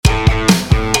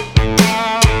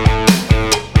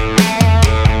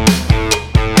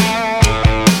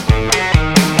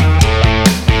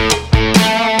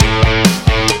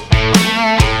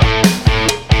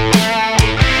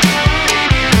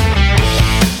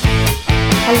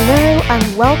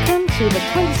And welcome to the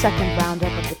 22nd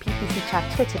roundup of the PPC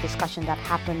Chat Twitter discussion that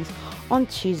happens on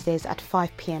Tuesdays at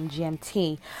 5 p.m.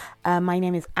 GMT. My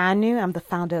name is Anu. I'm the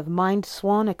founder of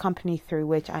MindSwan, a company through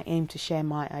which I aim to share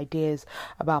my ideas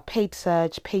about paid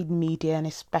search, paid media, and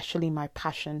especially my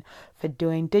passion for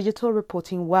doing digital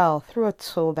reporting well through a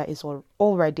tool that is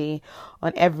already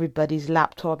on everybody's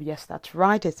laptop. Yes, that's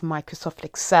right. It's Microsoft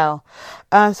Excel.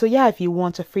 If you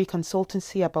want a free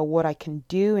consultancy about what I can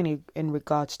do in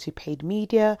regards to paid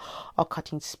media or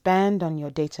cutting spend on your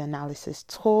data analysis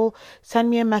tool, send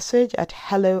me a message at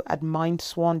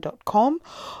hello@mindswan.com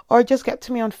or just get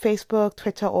to me on Facebook,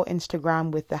 Twitter, or Instagram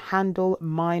with the handle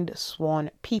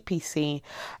MindSwanPPC.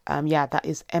 That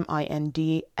is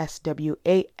MindSwanPPC.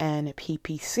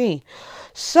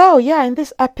 So in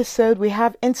this episode we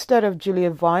have, instead of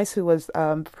Julia Weiss, who was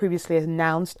previously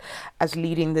announced as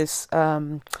leading this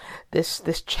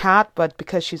chat, but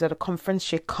because she's at a conference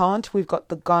she can't, we've got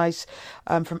the guys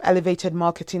from Elevated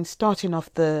Marketing starting off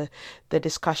the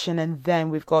discussion, and then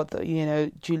we've got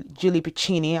Julie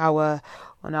Piccini, our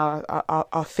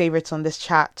favorites on this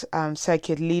chat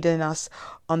circuit, leading us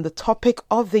on the topic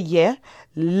of the year,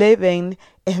 living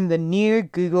in the new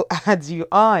Google Ads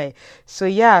UI. So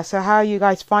how are you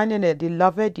guys finding it? Do you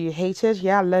love it? Do you hate it?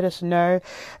 Let us know.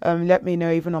 Let me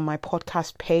know even on my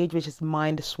podcast page, which is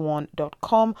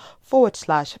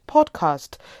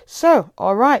mindswan.com/podcast. So,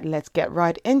 all right, let's get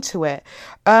right into it.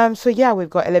 We've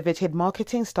got Elevated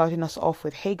Marketing starting us off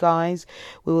with, hey guys,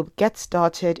 we will get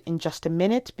started in just a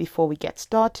minute. Before we get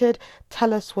started,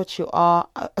 tell us what you are.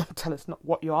 Tell us not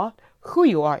what you are, who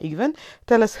you are even.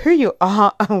 Tell us who you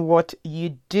are and what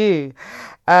you do.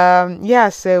 We've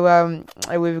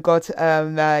got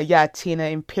Tina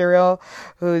Imperial,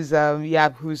 whose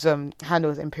handle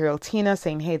is Imperial Tina,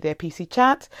 saying, hey there, PC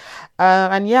Chat.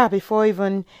 Before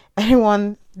even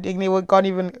anyone got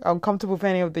even uncomfortable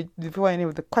before any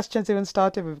of the questions even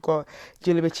started, we've got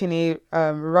Julie Piccini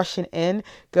rushing in,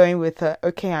 going with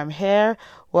okay, I'm here.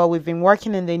 Well, we've been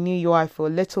working in the new UI for a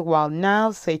little while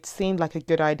now, so it seemed like a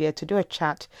good idea to do a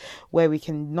chat where we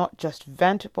can not just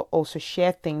vent but also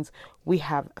share things we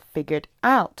have figured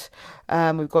out.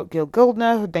 We've got Gil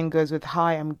Goldner, who then goes with,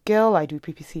 hi, I'm Gil. I do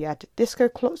PPC at Disco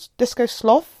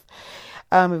Sloth.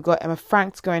 We've got Emma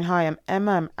Franks going, hi, I'm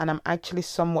Emma, and I'm actually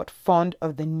somewhat fond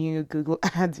of the new Google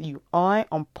Ads UI,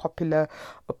 unpopular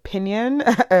opinion.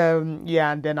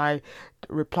 And then I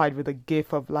replied with a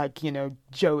gif of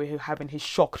Joey having his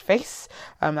shocked face.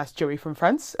 That's Joey from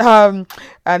Friends. And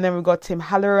then we've got Tim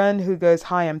Halloran, who goes,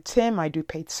 hi, I'm Tim. I do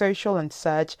paid social and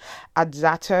search at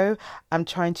Zato. I'm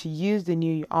trying to use the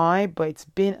new UI, but it's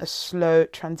been a slow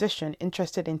transition.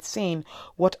 Interested in seeing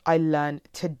what I learned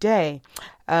today.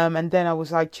 And then I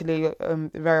was actually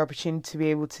very opportune to be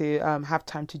able to have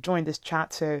time to join this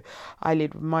chat. So I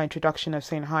lead with my introduction of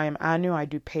saying, hi, I'm Anu. I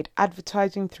do paid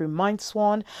advertising through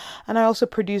MindSwan. And I also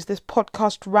produce this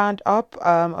podcast roundup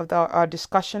of our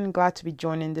discussion. Glad to be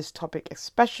joining this topic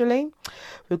especially.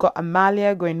 We've got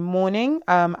Amalia going, morning.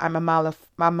 I'm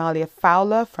Amalia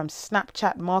Fowler from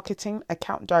Snapchat Marketing,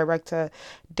 account director,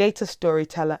 data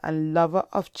storyteller, and lover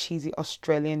of cheesy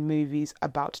Australian movies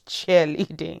about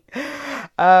cheerleading.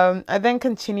 I then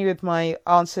continue with my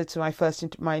answer to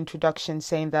my introduction,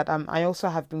 saying that I also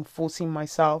have been forcing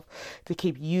myself to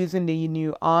keep using the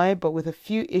new UI, but with a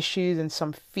few issues and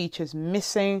some features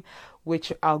missing,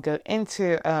 which I'll go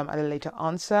into at a later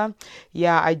answer.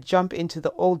 I jump into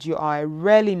the old UI,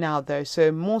 rarely now though,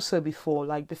 so more so before.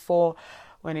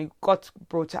 When it got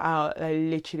brought out,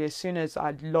 literally as soon as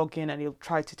I'd log in and it'll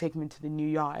try to take me into the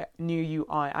new UI,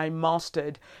 I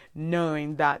mastered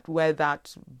knowing that where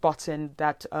that button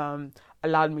that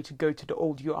allowed me to go to the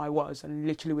old UI was, and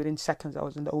literally within seconds I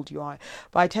was in the old UI.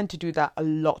 But I tend to do that a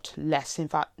lot less, in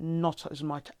fact not as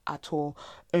much at all,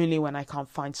 only when I can't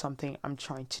find something I'm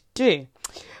trying to do.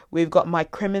 We've got Mike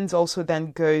Crimmins also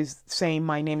then goes, saying,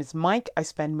 my name is Mike. I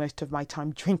spend most of my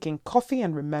time drinking coffee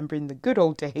and remembering the good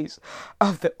old days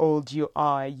of the old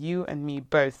UI. You and me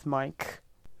both, Mike.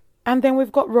 And then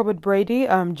we've got Robert Brady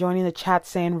joining the chat,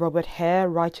 saying, Robert here,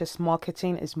 Righteous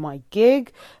Marketing is my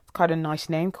gig. It's quite a nice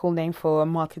name, cool name for a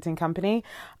marketing company.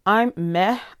 I'm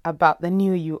meh about the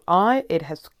new UI. It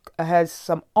has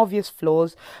some obvious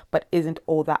flaws, but isn't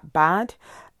all that bad.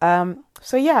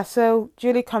 So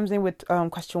Julie comes in with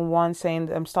question one,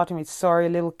 saying, I'm starting with sorry,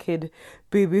 little kid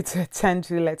boo boo to attend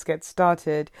to. Let's get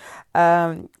started.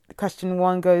 Question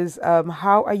one goes,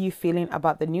 how are you feeling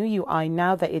about the new UI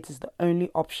now that it is the only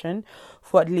option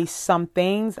for at least some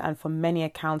things and for many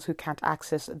accounts who can't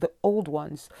access the old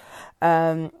ones?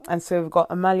 And so we've got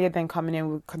Amalia then coming in.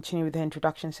 We'll continue with the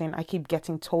introduction, saying, I keep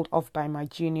getting told off by my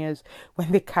juniors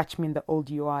when they catch me in the old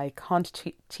UI. I can't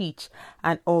teach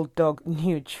an old dog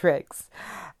new tricks.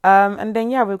 And then,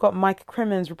 we've got Mike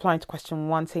Crimmins replying to question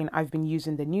one, saying, I've been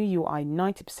using the new UI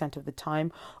 90% of the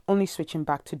time, only switching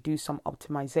back to do some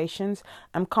optimizations.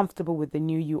 I'm comfortable with the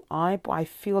new UI, but I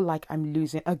feel like I'm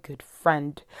losing a good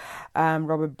friend.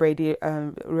 Robert Brady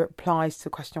replies to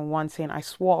question one, saying, I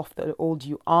swore off the old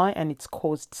UI and it's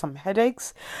caused some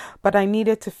headaches, but I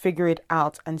needed to figure it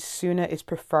out, and sooner is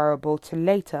preferable to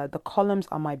later. The columns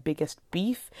are my biggest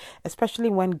beef, especially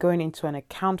when going into an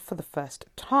account for the first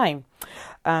time.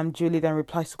 Julie then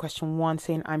replies to question one,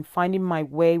 saying, I'm finding my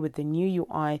way with the new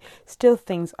UI, still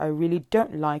things I really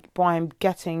don't like, but I'm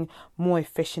getting more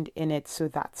efficient in it, so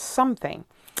that's something.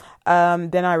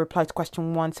 Then I replied to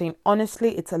question one, saying,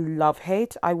 honestly, it's a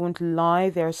love-hate. I won't lie,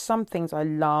 there are some things I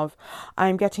love.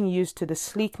 I'm getting used to the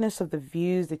sleekness of the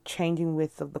views, the changing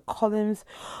width of the columns,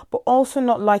 but also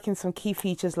not liking some key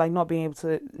features like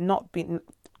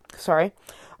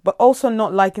but also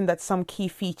not liking that some key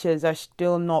features are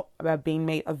still not being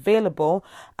made available,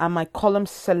 and my column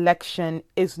selection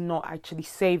is not actually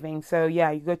saving. So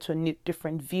you go to a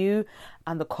different view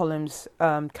and the columns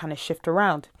kind of shift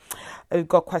around. We've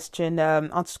got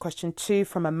answer question two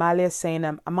from Amalia, saying,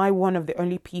 am I one of the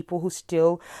only people who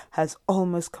still has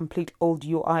almost complete old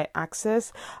UI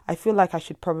access? I feel like I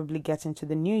should probably get into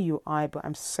the new UI, but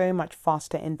I'm so much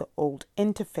faster in the old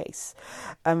interface.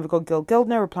 We've got Gil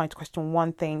Gildner replying to question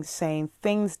one thing, saying,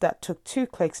 things that took 2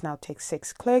 clicks now take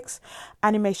 6 clicks.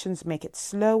 Animations make it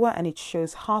slower and it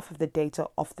shows half of the data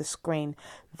off the screen.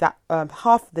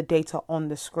 Half the data on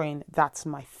the screen. That's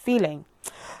my feeling.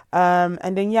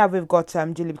 And then we've got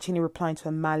Julie Bicini replying to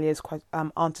Amalia's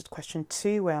answered question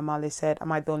two, where Amalia said,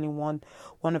 am I the only one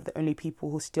of the only people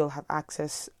who still have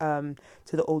access to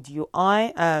the old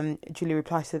UI? Julie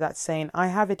replies to that, saying, I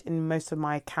have it in most of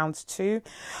my accounts too,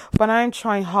 but I'm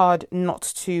trying hard not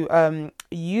to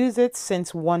use it,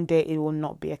 since one day it will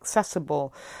not be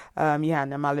accessible.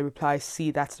 And Amalia replies,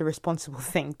 see, that's the responsible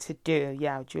thing to do.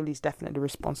 Julie's definitely the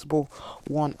responsible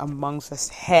one amongst us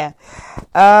here.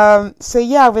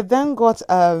 We've then got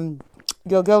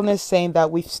Gil Gilner saying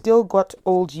that we've still got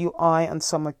old UI on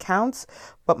some accounts,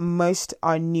 but most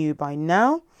are new by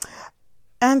now.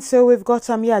 And so we've got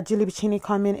Julie Bicini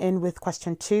coming in with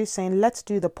question two, saying, let's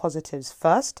do the positives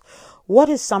first. What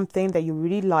is something that you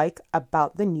really like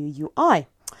about the new UI?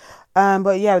 Then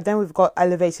we've got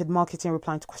Elevated Marketing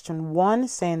replying to question one,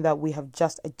 saying that we have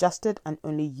just adjusted and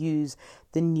only use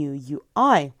the new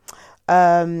UI.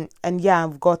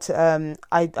 I've got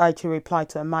I to reply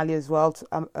to Amalia as well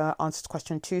to answer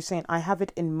question two, saying, I have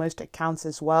it in most accounts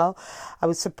as well. I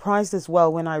was surprised as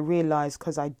well when I realized,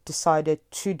 because I decided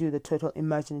to do the total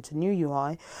immersion into new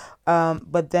UI,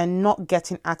 but then not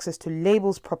getting access to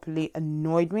labels properly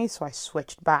annoyed me, so I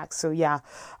switched back. So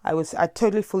I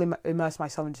totally fully immersed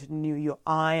myself into the new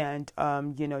UI, and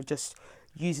just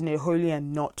using it wholly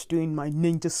and not doing my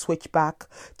ninja switch back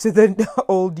to the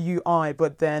old UI.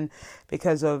 But then,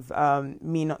 because of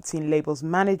me not seeing labels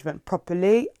management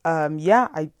properly,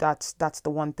 that's the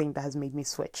one thing that has made me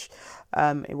switch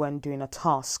when doing a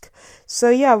task.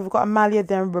 So we've got Amalia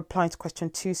then replying to question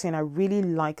two, saying, I really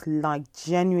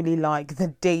genuinely like the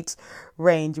date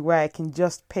range, where I can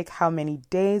just pick how many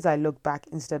days I look back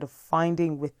instead of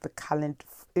fiddling with the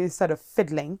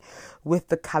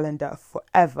calendar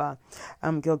forever.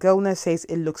 Gil Gilner says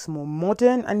it looks more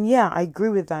modern, and I agree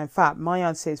with that. In fact, my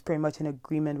answer is pretty much in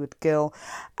agreement with Gil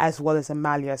as well as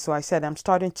Amalia. So I said I'm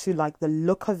starting to like the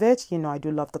look of it. I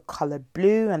do love the color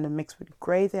blue and the mix with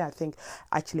grey there. I think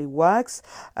actually works.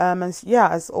 As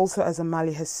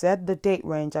Amalia has said, the date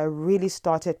range, I really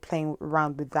started playing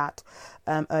around with that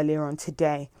earlier on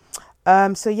today.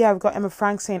 We've got Emma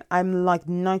Frank saying, I'm like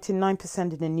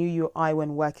 99% in the new UI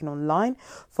when working online.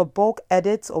 For bulk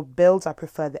edits or builds, I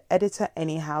prefer the editor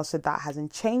anyhow, so that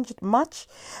hasn't changed much.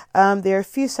 There are a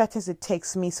few settings it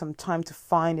takes me some time to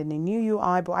find in the new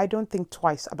UI, but I don't think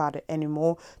twice about it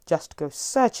anymore, just go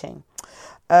searching.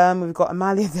 We've got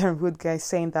Amalia there in Woodgate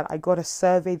saying that I got a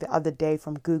survey the other day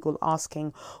from Google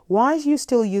asking, why are you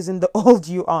still using the old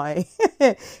UI?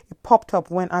 It popped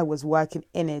up when I was working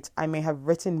in it. I may have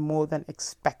written more than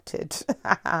expected.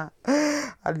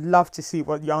 I'd love to see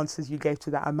what the answers you gave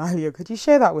to that, Amalia. Could you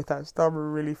share that with us? That would be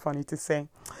really funny to see.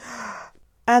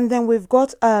 And then we've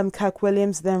got Kirk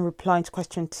Williams then replying to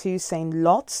question 2 saying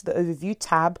lots, the overview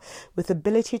tab with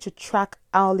ability to track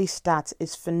hourly stats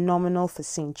is phenomenal for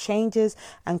seeing changes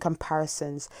and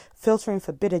comparisons. Filtering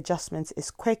for bid adjustments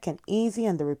is quick and easy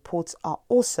and the reports are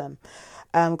awesome.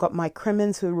 Got Mike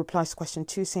Crimmins who replies to question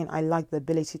 2 saying I like the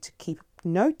ability to keep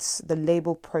notes. The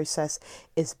label process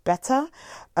is better.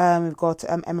 We've got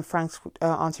Emma Franks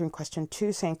answering question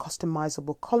 2 saying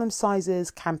customizable column sizes,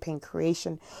 campaign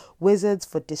creation wizards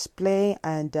for display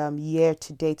and year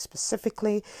to date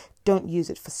specifically. Don't use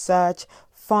it for search.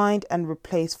 Find and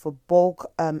replace for bulk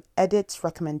edits,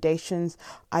 recommendations.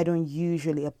 I don't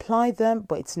usually apply them,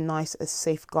 but it's nice as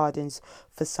safeguardings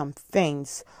for some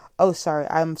things. Oh, sorry.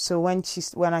 So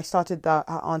when I started her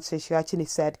answer, she actually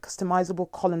said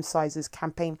customizable column sizes,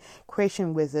 campaign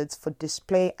creation wizards for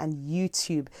display and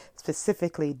YouTube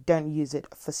specifically. Don't use it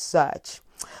for search.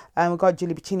 We've got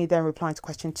Julie Bicini then replying to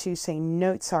question 2 saying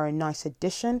notes are a nice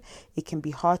addition. It can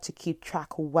be hard to keep track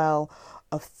well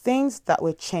of things that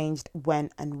were changed when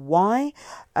and why.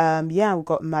 We've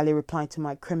got Mally replying to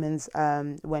Mike Crimmins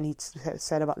when he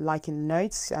said about liking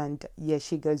notes, and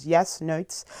she goes, yes,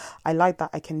 notes. I like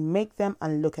that I can make them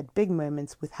and look at big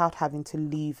moments without having to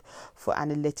leave for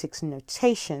analytics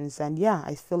notations. And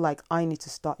I feel like I need to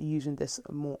start using this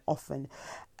more often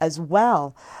as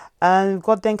well. We've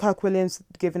got then Kirk Williams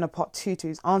giving a part 2 to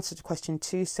his answer to question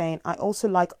 2 saying I also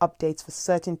like updates for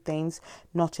certain things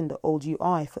not in the old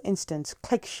UI. For instance,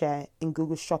 click share in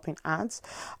Google Shopping ads.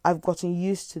 I've gotten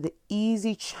used to the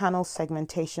easy channel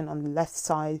segmentation on the left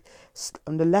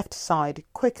side,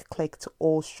 quick click to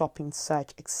all shopping search,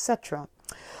 etc.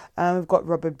 We've got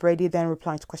Robert Brady then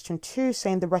replying to question 2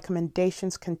 saying the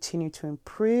recommendations continue to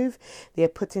improve. They are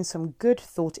putting some good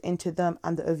thought into them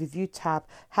and the overview tab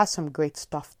has some great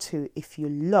stuff too if you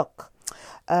look.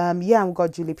 We've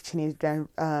got Julie Piccini then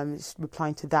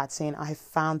replying to that saying I have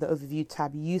found the overview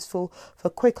tab useful for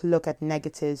a quick look at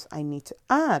negatives I need to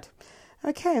add.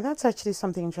 Okay, that's actually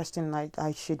something interesting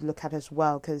I should look at as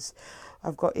well because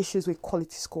I've got issues with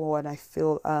quality score and I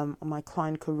feel my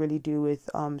client could really do with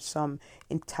some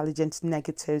intelligent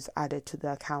negatives added to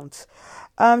the account.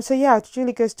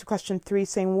 Julie goes to question 3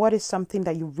 saying what is something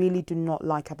that you really do not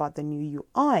like about the new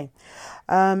UI?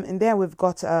 And there we've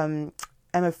got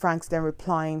Emma Franks then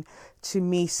replying to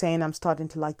me saying I'm starting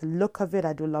to like the look of it.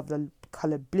 I do love the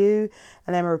color blue,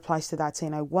 and Emma replies to that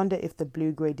saying I wonder if the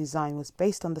blue-grey design was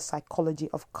based on the psychology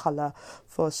of color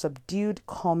for a subdued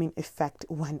calming effect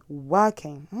when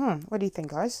working. What do you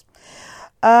think, guys?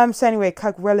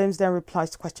 Kirk Williams then replies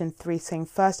to question 3 saying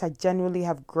first I genuinely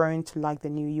have grown to like the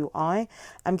new UI.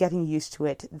 I'm getting used to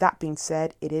it. That being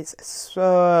said, it is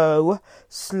so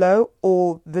slow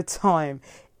all the time.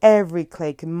 Every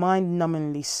click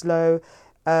mind-numbingly slow.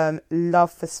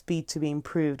 Love for speed to be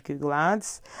improved, Google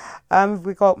Ads.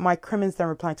 We got Mike Crimmins then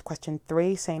replying to question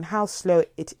 3 saying how slow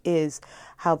it is,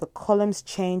 how the columns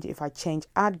change if I change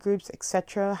ad groups,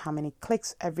 etc., how many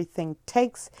clicks everything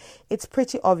takes. It's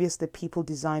pretty obvious that people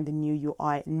designed the new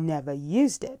UI never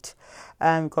used it.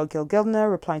 We've got Gil Gildner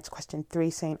replying to question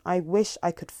 3 saying I wish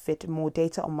I could fit more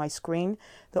data on my screen.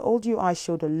 The old UI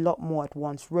showed a lot more at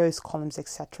once, rows, columns,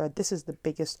 etc. This is the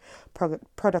biggest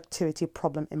productivity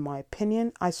problem in my opinion.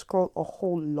 I scroll a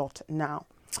whole lot now.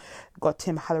 Got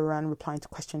Tim Halloran replying to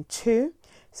question 2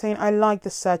 saying I like the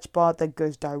search bar that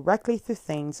goes directly to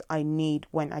things I need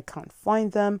when I can't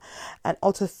find them and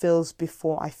autofills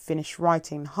before I finish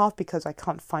writing, half because I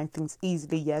can't find things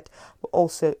easily yet, but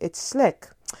also it's slick.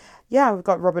 We've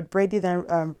got Robert Brady then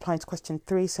replying to question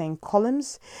 3 saying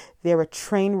columns, they're a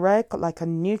train wreck like a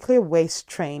nuclear waste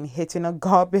train hitting a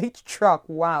garbage truck.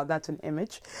 Wow, that's an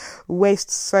image. Waste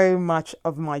so much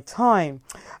of my time.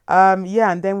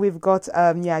 And then we've got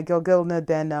Gil Gildner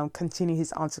then continue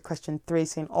his answer question 3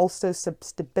 saying also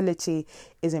stability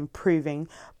is improving,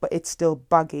 but it's still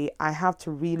buggy. I have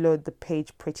to reload the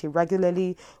page pretty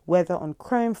regularly, whether on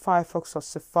Chrome, Firefox or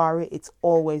Safari, it's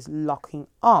always locking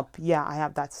up. I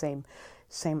have that same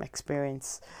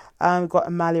experience. We've got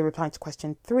Amalia replying to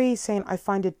question 3 saying I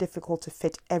find it difficult to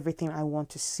fit everything I want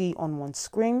to see on one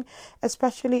screen,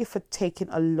 especially if taking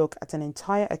a look at an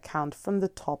entire account from the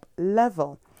top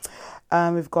level.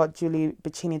 We've got Julie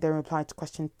Bicini then replying to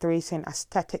question 3 saying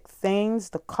aesthetic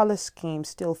things, the color scheme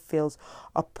still feels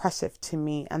oppressive to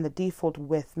me and the default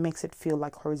width makes it feel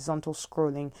like horizontal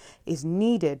scrolling is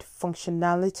needed.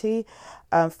 Functionally,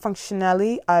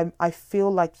 I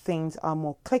feel like things are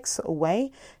more clicks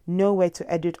away, no way to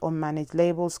edit or manage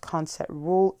labels, can't set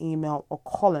rule, email or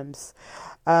columns.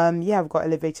 I've got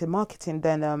elevated marketing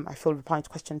then I feel replying to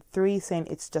question 3 saying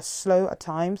it's just slow at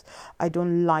times. I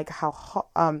don't like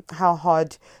how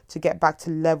hard to get back to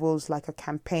levels like a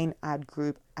campaign, ad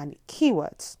group, and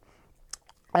keywords.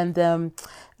 And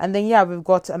then yeah, we've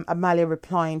got Amalia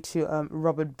replying to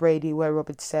Robert Brady, where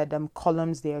Robert said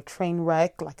columns, they are train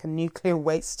wreck like a nuclear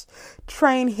waste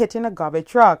train hitting a garbage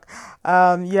truck.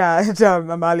 Yeah, and,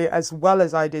 Amalia, as well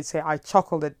as I did, say I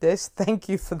chuckled at this. Thank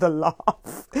you for the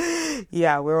laugh.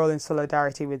 Yeah, we're all in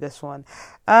solidarity with this one.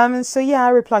 And so yeah, I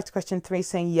replied to question 3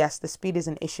 saying yes, the speed is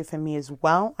an issue for me as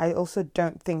well. I also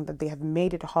don't think that they have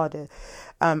made it harder.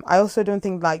 I also don't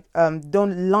think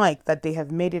don't like that they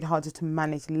have made it harder to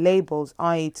manage labels,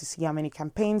 i.e. to see how many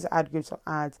campaigns, ad groups or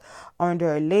ads are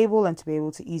under a label and to be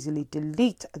able to easily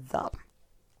delete them.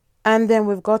 And then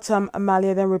we've got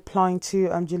Amalia then replying to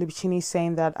Julie Bicini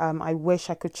saying that I wish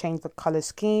I could change the color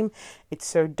scheme. It's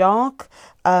so dark.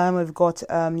 We've got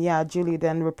Julie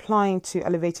then replying to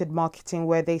Elevated Marketing,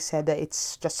 where they said that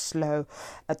it's just slow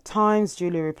at times.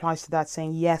 Julie replies to that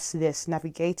saying yes, this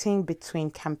navigating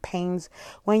between campaigns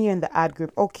when you're in the ad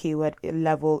group or keyword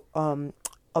level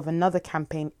of another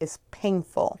campaign is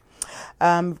painful.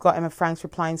 We've got Emma Franks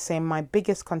replying saying my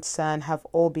biggest concern have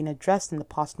all been addressed in the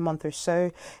past month or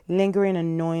so. Lingering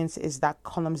annoyance is that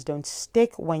columns don't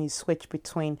stick when you switch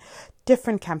between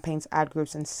different campaigns, ad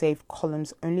groups, and saved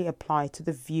columns only apply to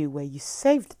the view where you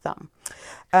saved them.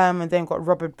 And then got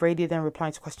Robert Brady then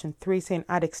replying to question 3 saying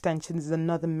ad extensions is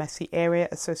another messy area.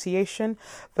 Association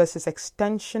versus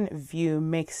extension view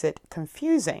makes it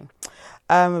confusing.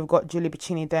 We've got Julie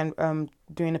Bicini then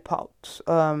doing a part,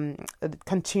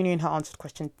 continuing her answer to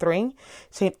question 3,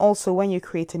 saying also when you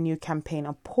create a new campaign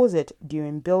and pause it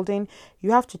during building,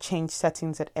 you have to change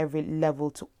settings at every level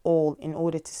to all in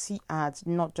order to see ads,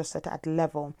 not just at ad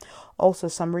level. Also,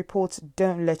 some reports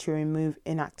don't let you remove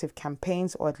inactive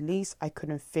campaigns, or at least I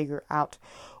couldn't figure out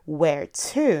where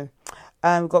to.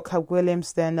 We've got Kirk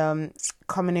Williams then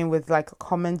coming in with like a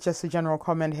comment, just a general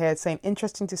comment here, saying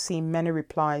interesting to see many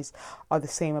replies are the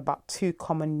same about 2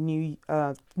 common new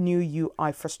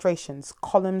UI frustrations,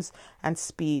 columns and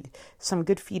speed. Some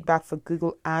good feedback for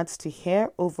Google Ads to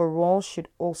hear. Overall should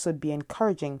also be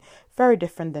encouraging. Very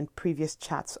different than previous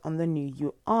chats on the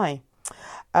new UI.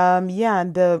 And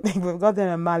we've got then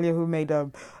Amalia who made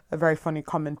a very funny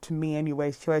comment to me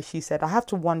anyway, where she said, I have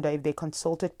to wonder if they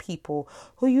consulted people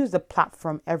who use the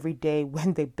platform every day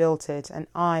when they built it. And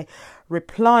I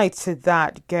replied to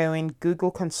that going,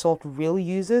 Google consult real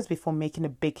users before making a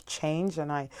big change.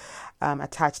 And I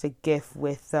attached a GIF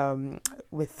with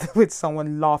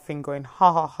someone laughing, going,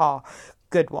 ha ha ha.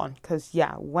 Good one, because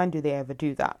yeah, when do they ever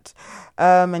do that?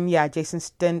 Jason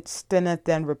Stinnett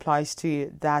then replies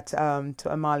to that to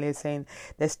Amalia saying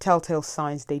there's telltale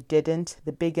signs they didn't.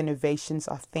 The big innovations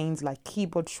are things like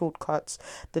keyboard shortcuts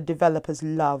the developers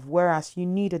love, whereas you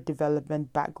need a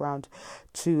development background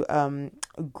to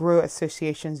grow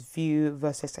associations view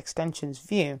versus extensions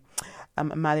view.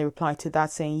 Amalia replied to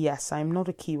that saying, yes, I'm not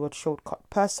a keyword shortcut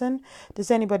person.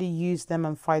 Does anybody use them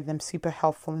and find them super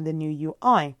helpful in the new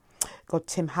UI? Got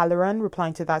Tim Halloran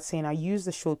replying to that saying, I use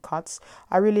the shortcuts.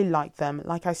 I really like them.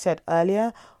 Like I said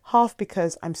earlier, half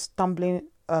because I'm stumbling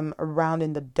around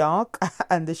in the dark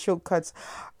and the shortcuts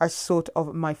are sort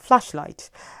of my flashlight.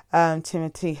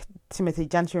 Timothy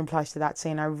Gentry replies to that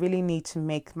saying, I really need to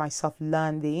make myself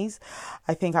learn these.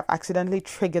 I think I've accidentally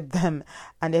triggered them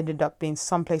and ended up being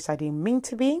someplace I didn't mean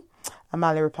to be.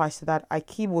 Amalia replies to that, I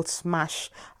keyboard smash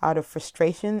out of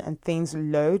frustration and things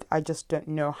load. I just don't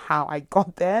know how I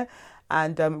got there.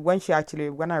 And when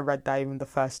I read that even the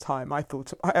first time, I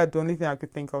thought the only thing I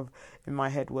could think of in my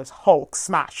head was Hulk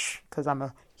smash, because I'm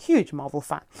a huge Marvel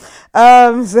fan.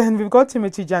 So then we've got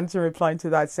Timothy Jansen replying to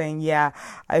that saying, yeah,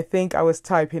 I think I was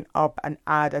typing up an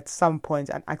ad at some point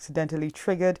and accidentally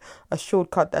triggered a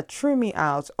shortcut that threw me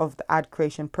out of the ad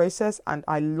creation process and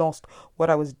I lost what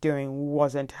I was doing,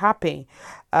 wasn't happy.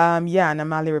 And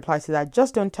Amalia replies to that,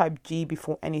 just don't type G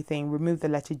before anything. Remove the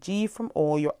letter G from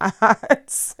all your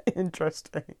ads.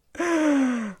 Interesting.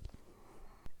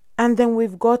 And then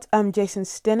we've got Jason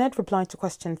Stinnett replying to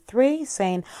question 3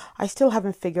 saying, I still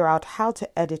haven't figured out how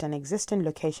to edit an existing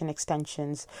location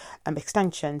extension.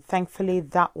 Thankfully,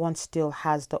 that one still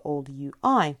has the old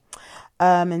UI.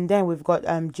 And then we've got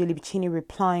Julie Bicini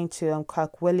replying to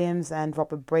Kirk Williams and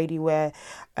Robert Brady, where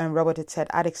Robert had said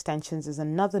ad extensions is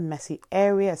another messy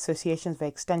area. Associations for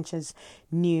extensions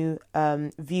new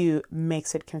view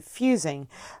makes it confusing.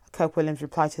 Kirk Williams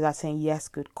replied to that saying, yes,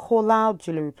 good call out.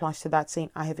 Julie replies to that saying,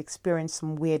 I have experienced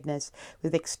some weirdness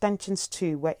with extensions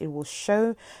too, where it will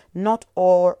show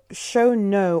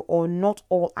no or not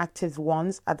all active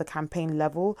ones at the campaign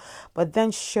level, but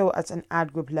then show at an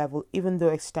ad group level, even though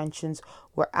extensions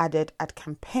were added at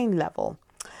campaign level.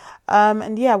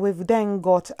 We've then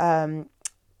got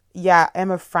yeah,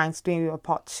 Emma Franks doing a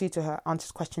part two to her answer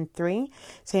to question 3,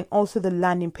 saying also the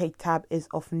landing page tab is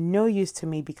of no use to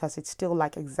me because it's still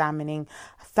like examining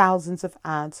thousands of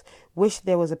ads. Wish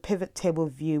there was a pivot table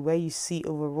view where you see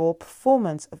overall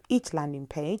performance of each landing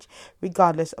page,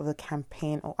 regardless of the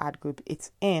campaign or ad group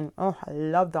it's in. Oh, I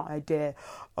love that idea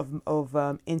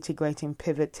of integrating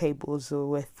pivot tables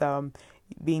with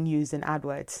being used in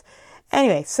AdWords.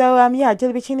 Anyway, so yeah,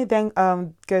 Julie Bicini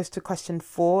then goes to question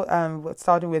 4.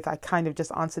 Starting with, I kind of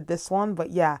just answered this one,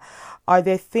 but yeah, are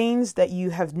there things that you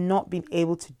have not been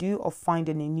able to do or find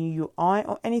in a new UI,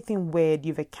 or anything weird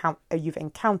you've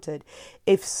encountered?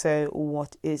 If so,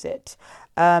 what is it?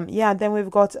 Yeah, then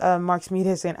we've got Mark's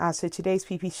Media saying, so today's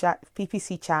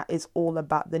PPC chat is all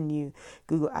about the new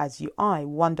Google Ads UI.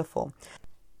 Wonderful.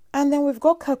 And then we've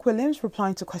got Kirk Williams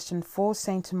replying to question 4,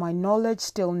 saying, to my knowledge,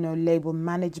 still no label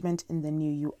management in the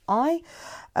new UI.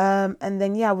 And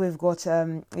then, yeah, we've got,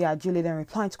 Julie then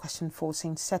replying to question 4,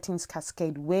 saying settings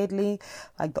cascade weirdly,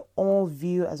 like the all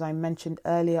view, as I mentioned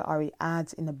earlier, RE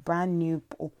ads in a brand new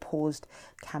or paused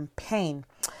campaign.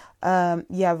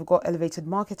 We've got Elevated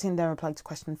Marketing then replying to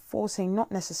question 4, saying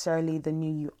not necessarily the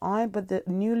new UI, but the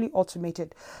newly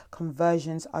automated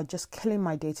conversions are just killing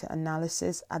my data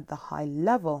analysis at the high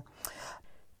level.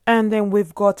 And then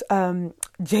we've got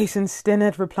Jason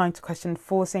Stinnett replying to question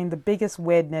 4, saying the biggest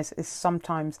weirdness is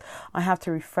sometimes I have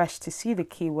to refresh to see the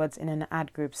keywords in an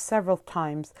ad group. Several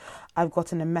times I've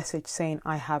gotten a message saying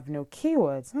I have no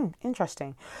keywords.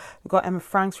 Interesting. We've got Emma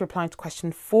Franks replying to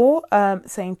question 4,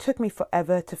 saying took me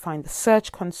forever to find the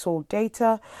Search Console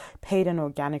data, paid and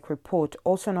organic report.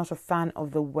 Also not a fan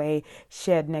of the way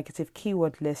shared negative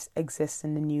keyword lists exist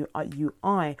in the new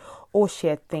UI, or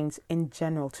shared things in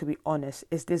general, to be honest.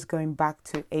 Is this going back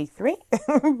to A3?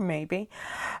 Maybe.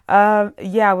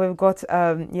 We've got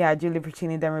Julie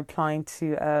Puccini then replying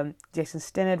to Jason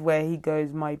Stinnett, where he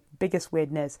goes, my biggest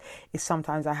weirdness is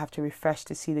sometimes I have to refresh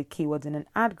to see the keywords in an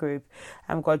ad group.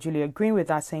 And we've got Julie agreeing with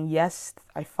that, saying yes,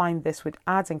 I find this with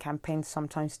ads and campaigns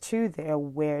sometimes too. There are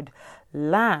weird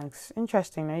lags.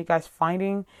 Interesting. Are you guys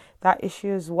finding that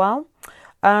issue as well?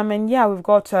 We've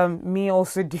got me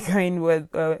also going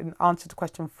with an answer to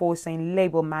question 4, saying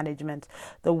label management.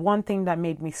 The one thing that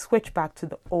made me switch back to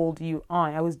the old UI.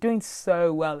 I was doing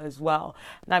so well as well.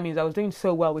 That means I was doing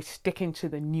so well with sticking to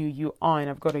the new UI.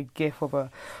 And I've got a gif of a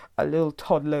little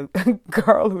toddler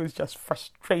girl who is just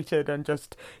frustrated and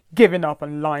just giving up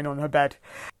and lying on her bed.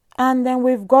 And then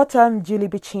we've got Julie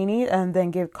Bicini and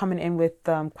then coming in with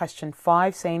question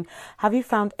 5, saying, have you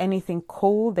found anything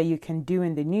cool that you can do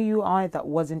in the new UI that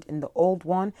wasn't in the old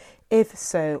one? If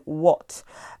so, what?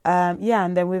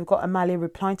 And then we've got Amalia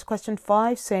replying to question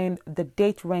 5, saying the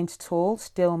date range tool,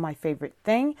 still my favorite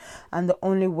thing, and the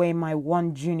only way my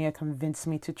one junior convinced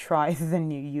me to try the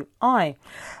new UI.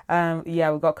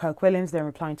 We've got Kirk Williams then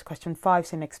replying to question 5,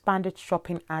 saying expanded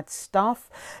shopping ad stuff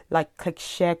like click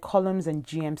share columns and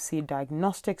GMC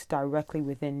diagnostics directly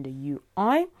within the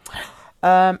UI.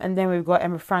 And then we've got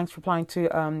Emma Franks replying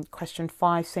to question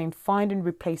 5, saying find and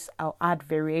replace our ad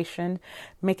variation,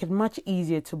 make it much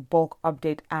easier to bulk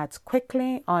update ads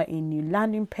quickly, i.e. new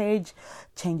landing page,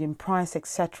 changing price,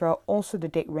 etc. Also the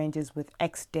date ranges with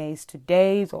X days to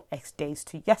days or X days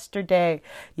to yesterday.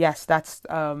 Yes, that's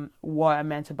what I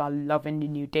meant about loving the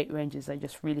new date ranges. I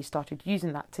just really started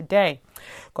using that today.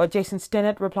 Got Jason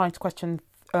Stinnett replying to question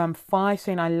 5,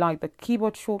 saying I like the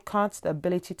keyboard shortcuts, the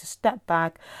ability to step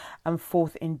back and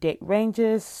forth in date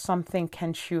ranges, something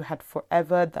Ken Shu had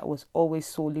forever that was always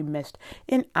sorely missed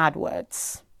in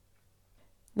AdWords.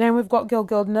 Then we've got Gil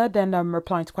Gildner then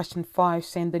replying to question 5,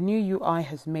 saying the new UI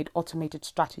has made automated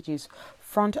strategies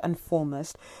front and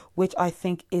foremost, which I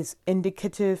think is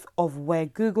indicative of where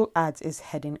Google Ads is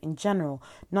heading in general.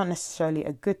 Not necessarily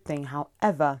a good thing,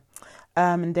 however.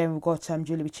 And then we've got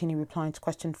Julie Bicini replying to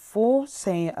question 4,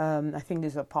 saying, I think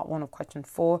this is a part 1 of question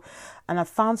 4, and I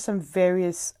found some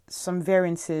variances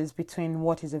between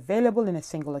what is available in a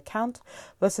single account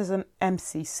versus an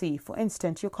MCC. For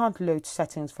instance, you can't load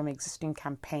settings from existing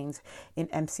campaigns in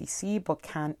MCC, but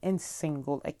can in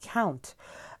single account.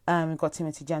 We've got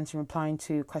Timothy Jensen replying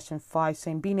to question 5,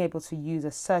 saying being able to use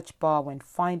a search bar when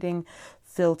finding,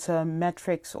 filter,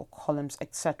 metrics or columns,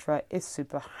 etc. is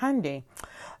super handy.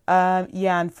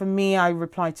 And for me, I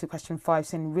replied to question 5,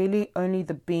 saying really only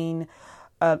the being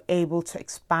able to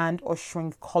expand or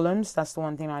shrink columns. That's the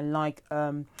one thing I like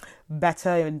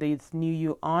better in the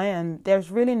new UI. And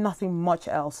there's really nothing much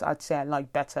else I'd say I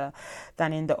like better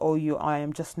than in the old UI.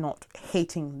 I'm just not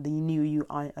hating the new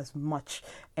UI as much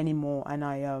anymore. And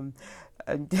I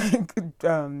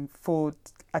for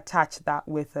attach that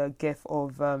with a gif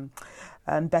of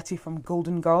Betty from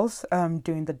Golden Girls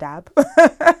doing the dab.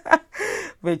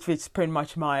 which is pretty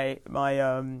much my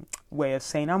way of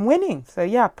saying I'm winning. So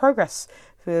yeah, progress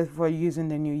for using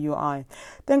the new UI.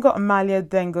 Then got Amalia,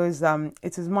 then goes,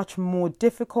 it is much more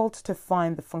difficult to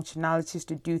find the functionalities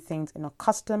to do things in a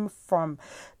custom from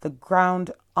the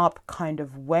ground up kind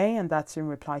of way. And that's in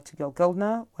reply to Gil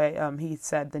Gildner, where he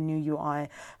said the new UI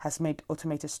has made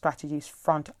automated strategies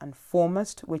front and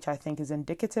foremost, which I think is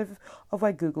indicative of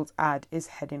where Google's ad is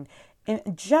heading in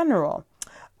general.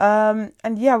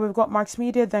 And yeah, we've got Marks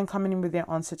Media then coming in with their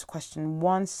answer to question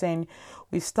 1, saying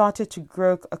we've started to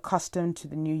grow accustomed to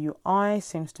the new UI.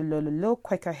 Seems to load a little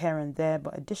quicker here and there,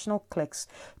 but additional clicks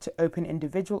to open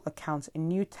individual accounts in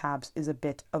new tabs is a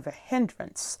bit of a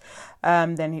hindrance.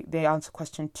 Then they answer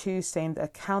question 2, saying the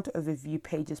account overview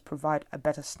pages provide a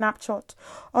better snapshot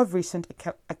of recent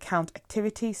account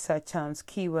activity, search terms,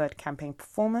 keyword, campaign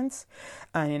performance.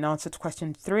 And in answer to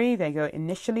question 3, they go,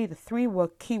 initially the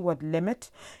 3-word keyword limit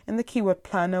in the keyword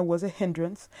planner was a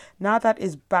hindrance. Now that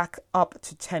is back up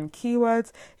to 10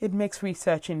 keywords, it makes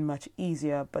researching much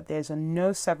easier, but there's a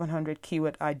no 700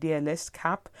 keyword idea list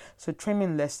cap, so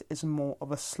trimming list is more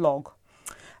of a slog.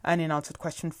 And in answer to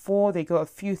question 4, they go, a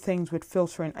few things with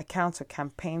filtering accounts or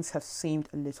campaigns have seemed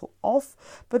a little off,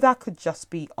 but that could just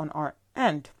be on our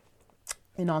end.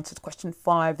 In answer to question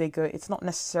 5, they go, it's not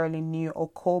necessarily new or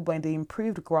cool, but the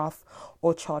improved graph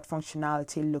or chart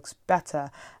functionality looks better,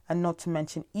 and not to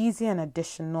mention easy and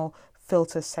additional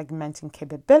filter segmenting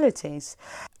capabilities.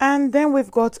 And then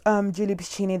we've got Julie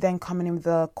Piccini then coming in with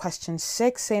the question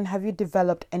 6, saying, have you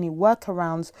developed any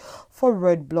workarounds for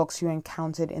roadblocks you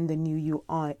encountered in the new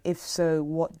UI? If so,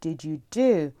 what did you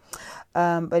do?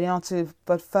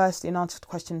 But first, in answer to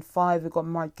question 5, we've got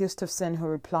Mark Gustafson, who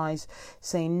replies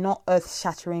saying, not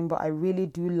earth-shattering, but I really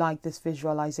do like this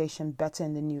visualization better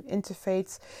in the new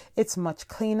interface. It's much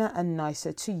cleaner and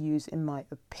nicer to use, in my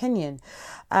opinion.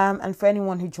 And for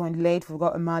anyone who joined late, we've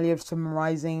got Amalia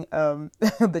summarizing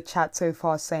the chat so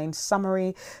far, saying,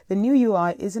 summary, the new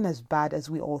UI isn't as bad as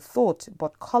we all thought,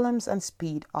 but columns and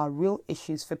speed are real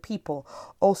issues for people.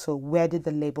 Also, where did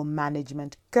the label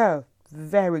management go?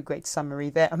 Very great summary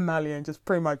there, Amalia, and just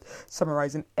pretty much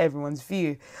summarizing everyone's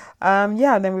view. And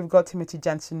then we've got Timothy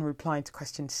Jensen replying to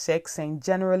question 6, saying,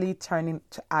 generally turning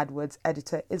to AdWords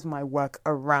editor is my work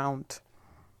around.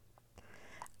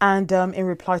 And in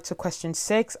reply to question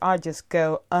 6, I just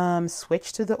go,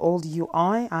 switch to the old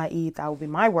UI, i.e. that will be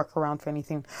my workaround for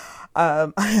anything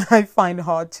I find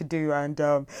hard to do. And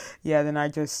then I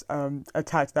just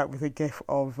attach that with a gif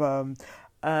of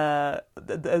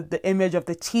the image of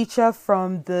the teacher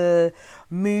from the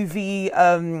movie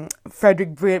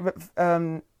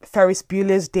Ferris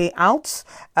Bueller's Day Out,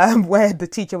 where the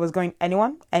teacher was going,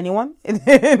 anyone,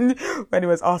 when he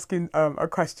was asking a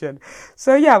question.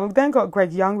 So yeah, we've then got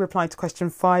Greg Young replying to question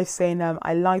 5, saying,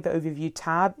 I like the overview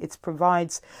tab. It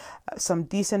provides some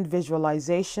decent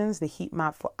visualizations, the heat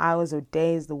map for hours or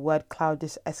days, the word cloud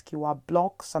SQR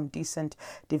block, some decent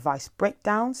device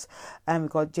breakdowns. And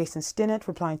we've got Jason Stinnett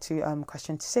replying to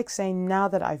question 6, saying, now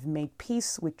that I've made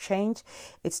peace with change,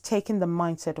 it's taken the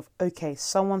mindset of, okay,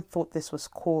 someone thought this was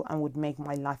cool and would make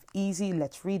my life easy.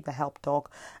 Let's read the help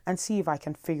doc and see if I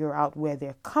can figure out where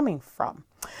they're coming from.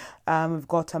 We've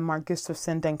got Mark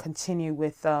Gustafson then continue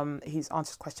with his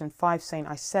answer to question 5, saying,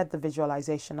 I said the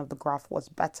visualization of the graph was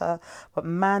better, but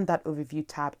man, that overview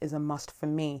tab is a must for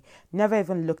me. Never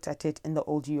even looked at it in the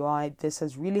old UI. This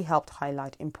has really helped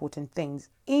highlight important things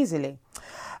easily.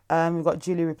 We've got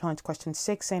Julie replying to question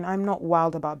 6, saying, I'm not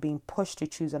wild about being pushed to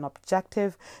choose an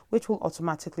objective, which will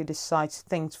automatically decide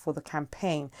things for the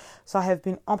campaign. So I have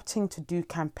been opting to do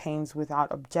campaigns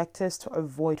without objectives to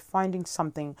avoid finding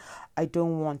something I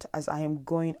don't want as I am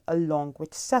going along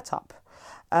with setup.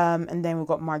 And then we've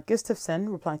got Mark Gustafson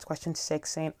replying to question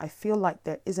 6, saying, I feel like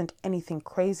there isn't anything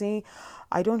crazy.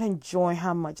 I don't enjoy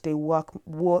how much they walk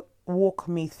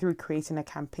me through creating a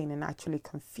campaign, and actually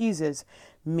confuses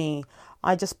me.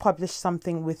 I just publish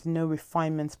something with no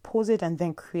refinements, pause it, and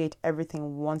then create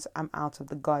everything once I'm out of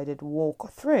the guided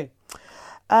walkthrough.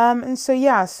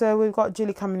 So we've got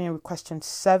Julie coming in with question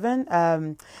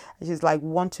 7. She's like,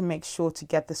 want to make sure to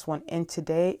get this one in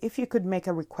today. If you could make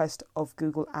a request of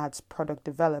Google Ads product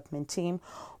development team,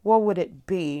 what would it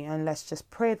be? And let's just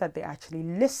pray that they actually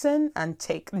listen and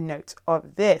take note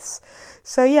of this.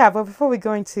 So yeah, but before we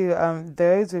go into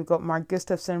those, we've got Mark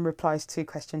Gustafson replies to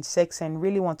question 6 and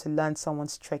really want to learn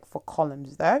someone's trick for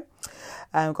columns though.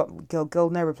 We've got Gil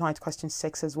Gildner replying to question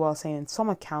 6 as well, saying in some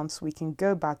accounts we can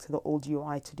go back to the old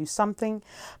UI to do something,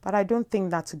 but I don't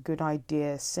think that's a good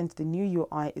idea since the new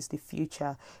UI is the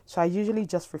future. So I usually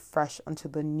just refresh until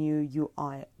the new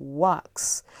UI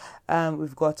works.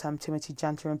 We've got Timothy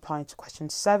Gentry replying to question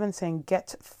 7, saying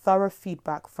get thorough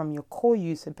feedback from your core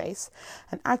user base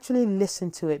and actually listen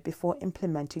to it before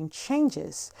implementing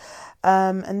changes.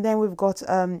 And then we've got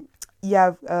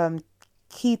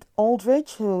Keith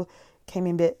Aldridge, who came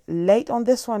in a bit late on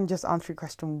this one, just answering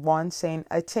question 1, saying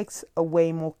it takes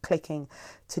way more clicking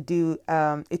to do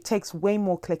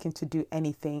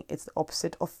anything. It's the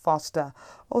opposite of faster.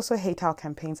 Also hate how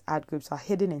campaigns ad groups are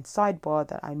hidden in sidebar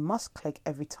that I must click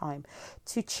every time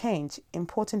to change.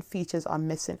 Important features are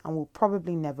missing and will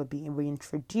probably never be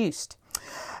reintroduced.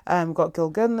 Got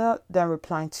Gil Gildner then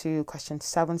replying to question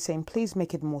 7, saying please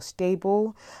make it more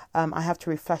stable. I have to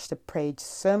refresh the page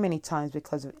so many times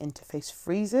because of interface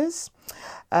freezes.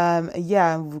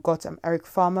 We've got Eric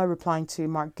Farmer replying to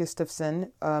Mark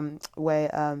Gustafson,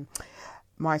 where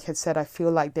Mark had said, I feel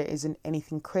like there isn't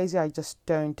anything crazy. I just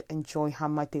don't enjoy how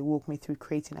much they walk me through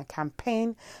creating a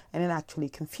campaign and it actually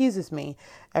confuses me.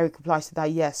 Eric replies to that,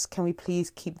 yes, can we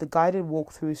please keep the guided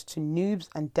walkthroughs to noobs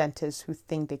and dentists who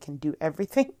think they can do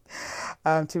everything?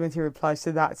 Timothy replies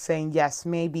to that saying, yes,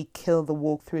 maybe kill the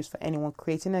walkthroughs for anyone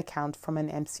creating an account from an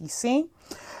MCC.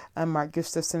 And Mark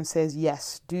Gustafson says,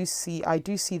 yes, I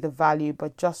do see the value,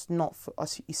 but just not for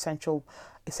us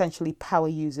essentially power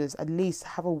users. At least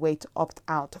have a way to opt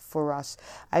out for us.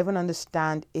 I even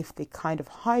understand if they kind of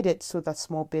hide it so that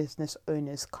small business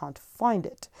owners can't find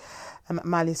it.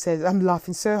 Mali says, I'm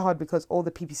laughing so hard because all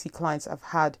the PPC clients I've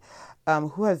had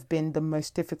who have been the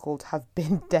most difficult have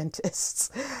been dentists.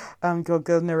 Gil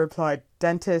Gildner replied,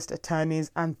 dentists,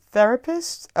 attorneys and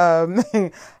therapists.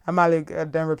 Mali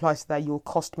then replies to that, you'll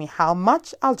cost me how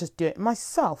much? I'll just do it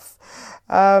myself.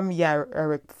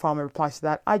 Eric Farmer replies to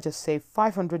that, I just saved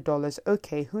 $500.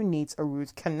 Okay, who needs a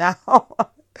root canal?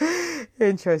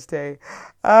 Interesting.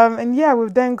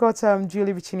 We've then got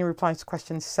Julie Vicini replying to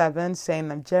question 7, saying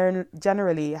that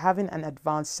generally having an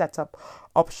advanced setup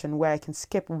option where I can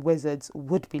skip wizards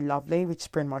would be lovely, which is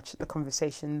pretty much the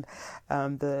conversation,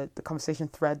 the conversation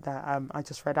thread that I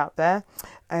just read out there.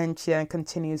 And she then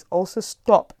continues, also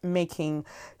stop making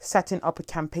setting up a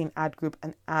campaign ad group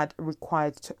an ad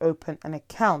required to open an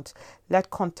account. Let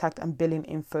contact and billing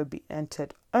info be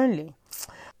entered only.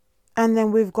 And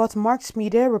then we've got Mark's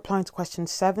Media replying to question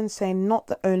 7, saying not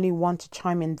the only one to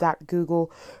chime in that Google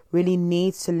really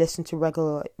needs to listen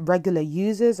to regular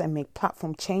users and make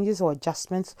platform changes or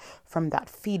adjustments from that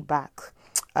feedback.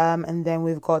 And then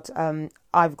we've got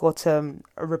I've got a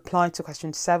reply to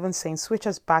question 7 saying switch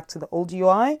us back to the old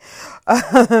UI.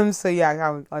 I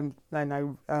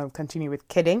continue with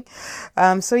kidding.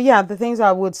 The things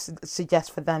I would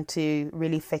suggest for them to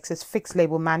really fix is fix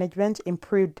label management,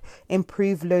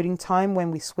 improve loading time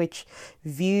when we switch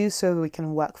views so that we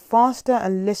can work faster,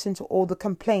 and listen to all the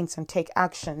complaints and take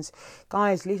actions.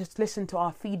 Guys, let's listen to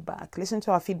our feedback. Listen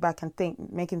to our feedback and think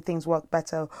making things work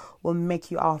better will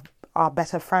make you our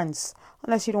better friends,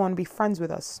 unless you don't want to be friends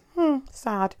with us.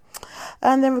 Sad.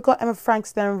 And then we've got Emma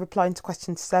Franks then replying to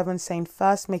question 7 saying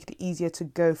first make it easier to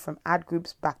go from ad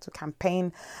groups back to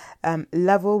campaign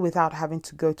level without having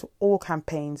to go to all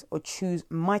campaigns or choose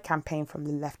my campaign from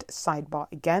the left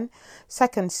sidebar again.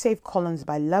 Second, save columns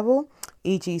by level,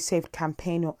 e.g. saved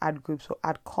campaign or ad groups or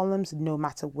ad columns no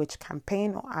matter which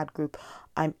campaign or ad group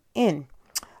I'm in.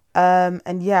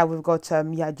 We've got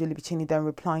Julie Bicini then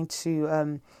replying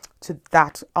to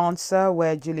that answer,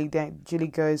 where Julie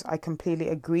goes, I completely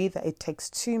agree that it takes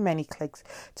too many clicks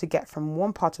to get from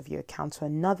one part of your account to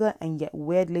another, and yet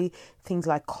weirdly things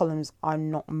like columns are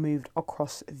not moved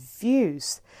across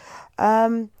views.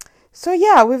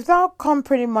 We've now come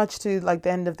pretty much to like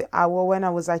the end of the hour. When I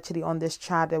was actually on this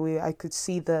chat, I could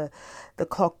see the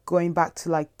clock going back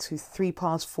to 3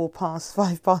 past, 4 past,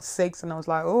 5 past 6, and I was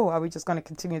like, oh, are we just going to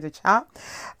continue the chat?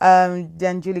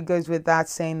 Then Julie goes with that,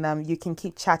 saying you can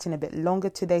keep chatting a bit longer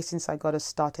today since I got us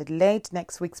started late.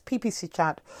 Next week's PPC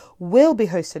chat will be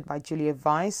hosted by Julia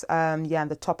Weiss. And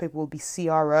the topic will be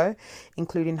CRO,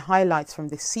 including highlights from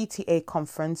the CTA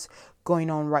conference, going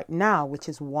on right now, which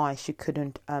is why she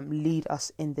couldn't lead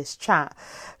us in this chat.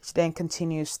 She then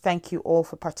continues, thank you all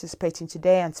for participating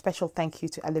today, and special thank you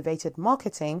to Elevated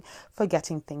Marketing for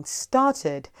getting things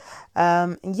started.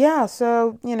 So,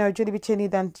 Julie Bicini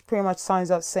then pretty much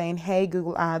signs up saying, hey,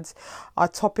 Google Ads, our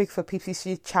topic for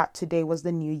PPC chat today was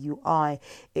the new UI.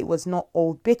 It was not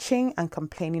all bitching and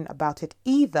complaining about it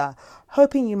either.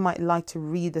 Hoping you might like to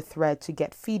read the thread to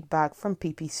get feedback from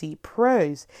PPC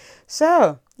pros.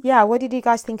 So, yeah, what did you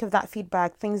guys think of that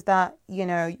feedback? Things that,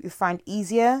 you find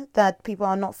easier that people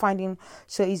are not finding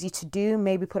so easy to do.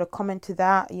 Maybe put a comment to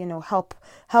that, help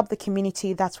the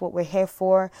community. That's what we're here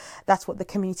for. That's what the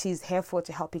community is here for,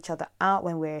 to help each other out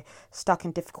when we're stuck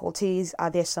in difficulties. Are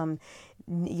there some,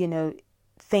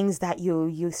 things that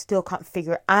you still can't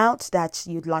figure out that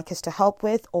you'd like us to help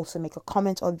with? Also make a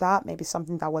comment on that, maybe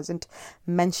something that wasn't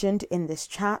mentioned in this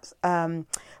chat.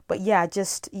 But yeah,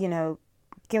 just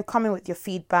comment with your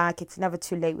feedback. It's never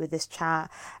too late with this chat,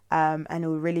 and it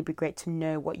would really be great to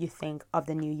know what you think of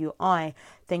the new UI. I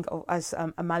think, as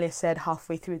Amalia said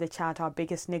halfway through the chat, our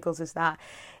biggest niggles is that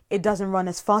it doesn't run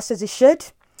as fast as it should.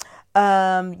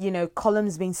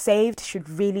 Columns being saved should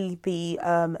really be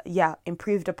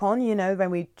improved upon,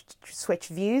 when we switch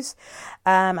views.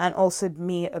 And also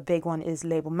a big one is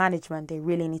label management. They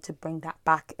really need to bring that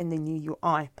back in the new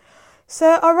UI.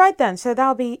 So, all right then. So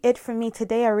that'll be it from me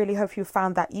today. I really hope you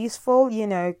found that useful.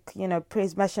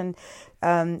 Please mention,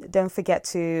 don't forget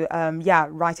to,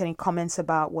 write any comments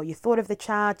about what you thought of the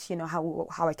chat,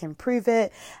 how I can improve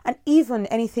it, and even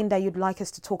anything that you'd like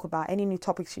us to talk about, any new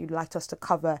topics you'd like us to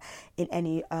cover in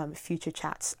any future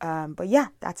chats. But yeah,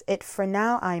 that's it for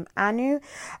now. I'm Anu.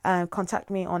 Contact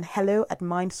me on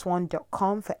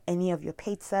hello@mindswan.com for any of your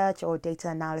paid search or data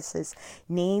analysis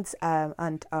needs.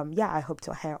 I hope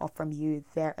to hear from you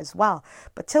there as well.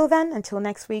 But until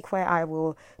next week, where I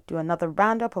will do another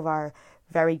roundup of our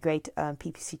very great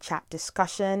PPC chat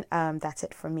discussion. That's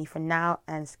it from me for now,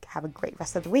 and have a great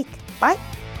rest of the week. Bye.